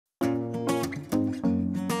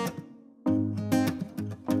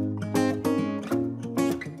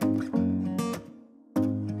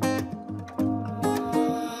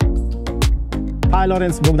Hi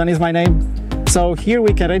Lawrence, Bogdan is my name. So here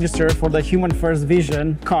we can register for the Human First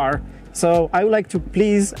Vision car. So I would like to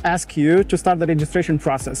please ask you to start the registration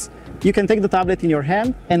process. You can take the tablet in your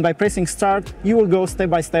hand, and by pressing start, you will go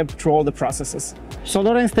step by step through all the processes. So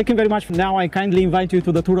Lawrence, thank you very much. Now I kindly invite you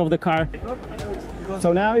to the tour of the car.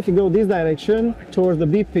 So now if you go this direction towards the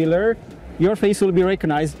B pillar, your face will be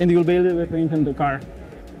recognized and you will be able to enter the car.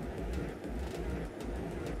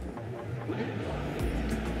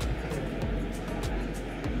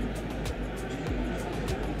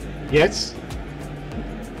 Yes.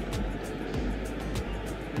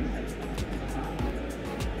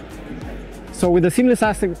 So with the seamless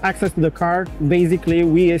access to the car, basically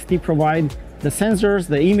we ST provide the sensors,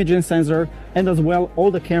 the imaging sensor, and as well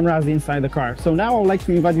all the cameras inside the car. So now I would like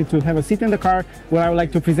to invite you to have a seat in the car where I would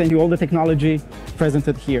like to present you all the technology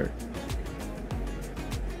presented here.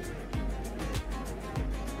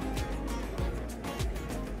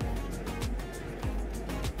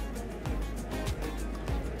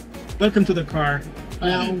 Welcome to the car.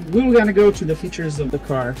 Now we're gonna go to the features of the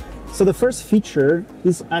car. So the first feature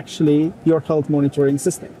is actually your health monitoring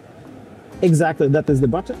system. Exactly, that is the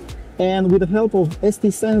button. And with the help of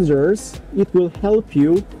ST sensors, it will help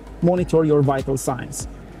you monitor your vital signs.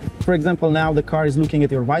 For example, now the car is looking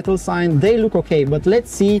at your vital sign. They look okay, but let's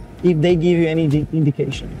see if they give you any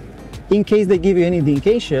indication. In case they give you any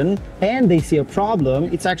indication and they see a problem,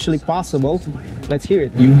 it's actually possible. Let's hear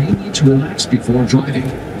it. You may need to relax before driving.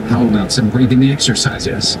 How about some breathing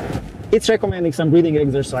exercises? It's recommending some breathing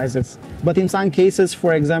exercises, but in some cases,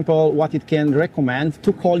 for example, what it can recommend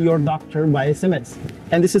to call your doctor by SMS.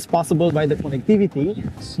 And this is possible by the connectivity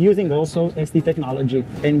using also ST technology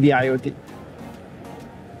and IoT.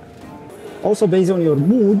 Also based on your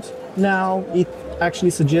mood, now it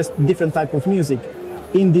actually suggests different type of music.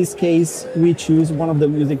 In this case, we choose one of the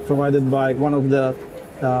music provided by one of the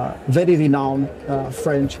very renowned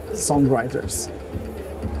French songwriters.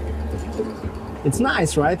 It's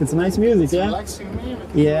nice, right? It's nice music, it's yeah? Relaxing music.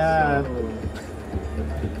 Yeah.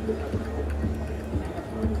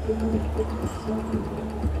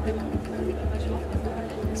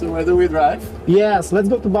 So where do we drive? Yes, let's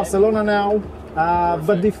go to Barcelona now.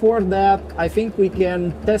 But before that, I think we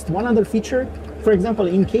can test one other feature. For example,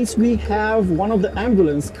 in case we have one of the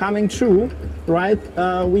ambulance coming through, right,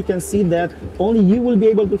 we can see that only you will be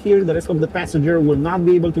able to hear it, the rest of the passenger will not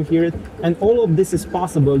be able to hear it. And all of this is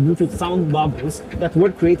possible due to sound bubbles that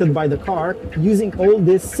were created by the car using all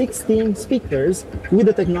these 16 speakers with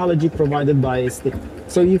the technology provided by ST.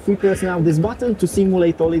 So if we press now this button to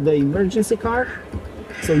simulate only the emergency car,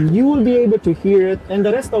 so you will be able to hear it, and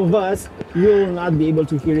the rest of us will not be able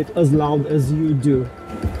to hear it as loud as you do.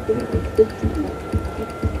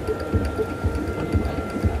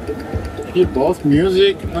 Hear both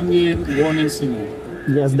music and the warning signal.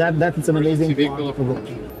 Yes, that is an amazing part.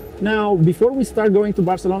 Now, before we start going to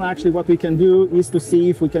Barcelona, actually what we can do is to see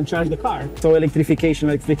if we can charge the car. So electrification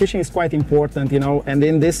is quite important, you know, and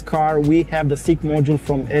in this car we have the SiC module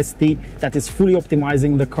from ST that is fully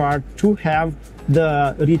optimizing the car to have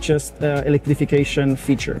the richest electrification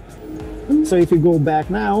feature. So if you go back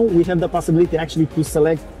now, we have the possibility actually to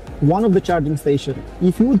select one of the charging stations.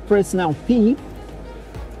 If you would press now P,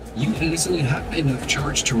 you easily have enough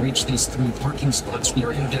charge to reach these 3 parking spots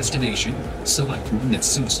near your destination. Select one that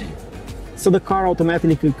suits you. So the car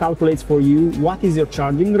automatically calculates for you what is your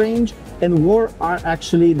charging range and where are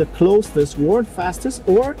actually the closest, or fastest,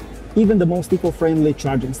 or even the most eco-friendly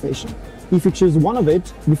charging station. If you choose one of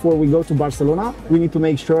it before we go to Barcelona, we need to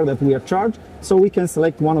make sure that we are charged, so we can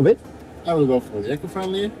select one of it. I will go for the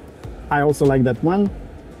eco-friendly. I also like that one.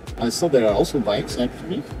 I saw there are also bikes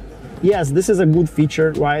actually. Yes, this is a good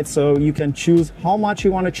feature, right? So you can choose how much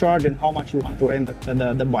you want to charge and how much you want to rent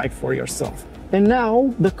the bike for yourself. And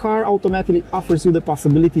now the car automatically offers you the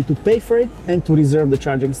possibility to pay for it and to reserve the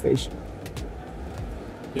charging station.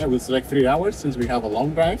 Yeah, we'll select 3 hours since we have a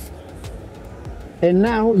long drive. And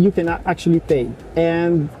now you can actually pay.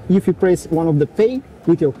 And if you press one of the pay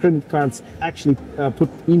with your credit cards actually put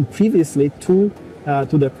in previously to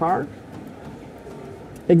the car.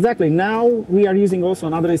 Exactly, now we are using also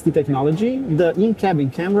another ST technology, the in-cabin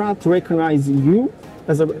camera, to recognize you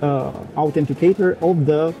as an authenticator of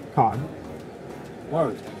the car.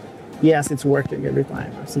 Wow. Yes, it's working every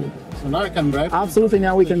time. Absolutely. So now I can drive? Absolutely,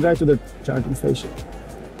 now we can drive to the charging station.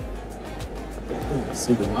 Oh,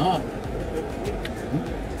 see the map.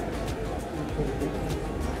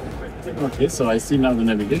 Okay, so I see now the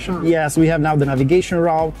navigation route. Yes, we have now the navigation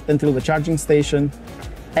route until the charging station,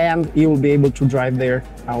 and you will be able to drive there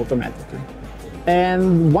automatically.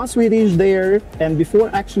 And once we reach there, and before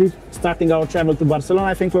actually starting our travel to Barcelona,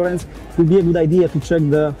 I think, Lorenz, it would be a good idea to check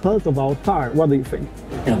the health of our car. What do you think?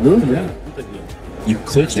 Can do, yeah. You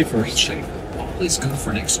clicked the great shape. All is good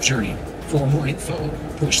for next journey. For more info,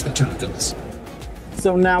 push the toggles.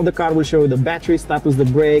 So now the car will show you the battery status, the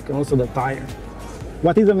brake, and also the tire.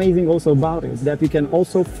 What is amazing also about it is that we can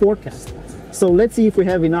also forecast. So let's see if we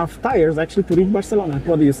have enough tires actually to reach Barcelona.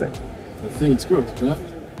 What do you say? I think it's good, yeah.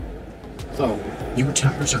 So, Your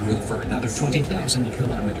tires are good for another 20,000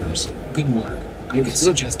 kilometers. Good work. I could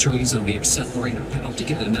suggest to easily the accelerator pedal to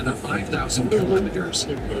get another 5,000 kilometers.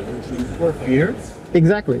 for here,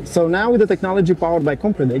 Exactly. So now with the technology powered by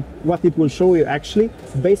Predict, what it will show you actually,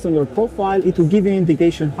 based on your profile, it will give you an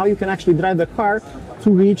indication how you can actually drive the car to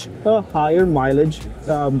reach a higher mileage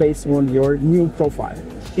based on your new profile.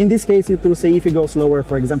 In this case, it will say if you go slower,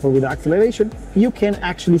 for example, with acceleration, you can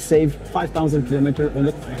actually save 5,000 kilometers on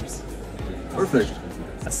the tires. perfect.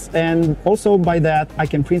 And also by that, I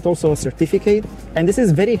can print also a certificate. And this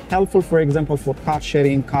is very helpful, for example, for car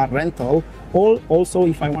sharing, car rental, or also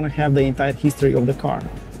if I want to have the entire history of the car.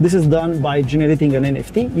 This is done by generating an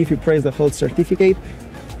NFT. If you press the health certificate,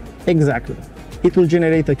 exactly, it will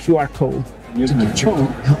generate a QR code. To get your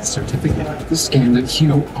health certificate, scan the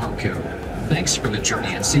QR code. Thanks for the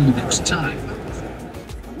journey and see you next time.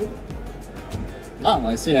 Oh,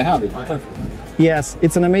 I see, I have it. Perfect. Yes,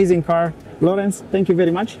 it's an amazing car. Lawrence, thank you very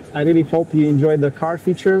much. I really hope you enjoyed the car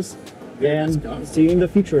features and see you in the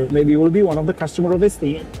future. Maybe you will be one of the customers of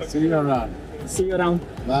ST. See you around. See you around.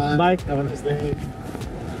 Bye. Bye. Have a nice day.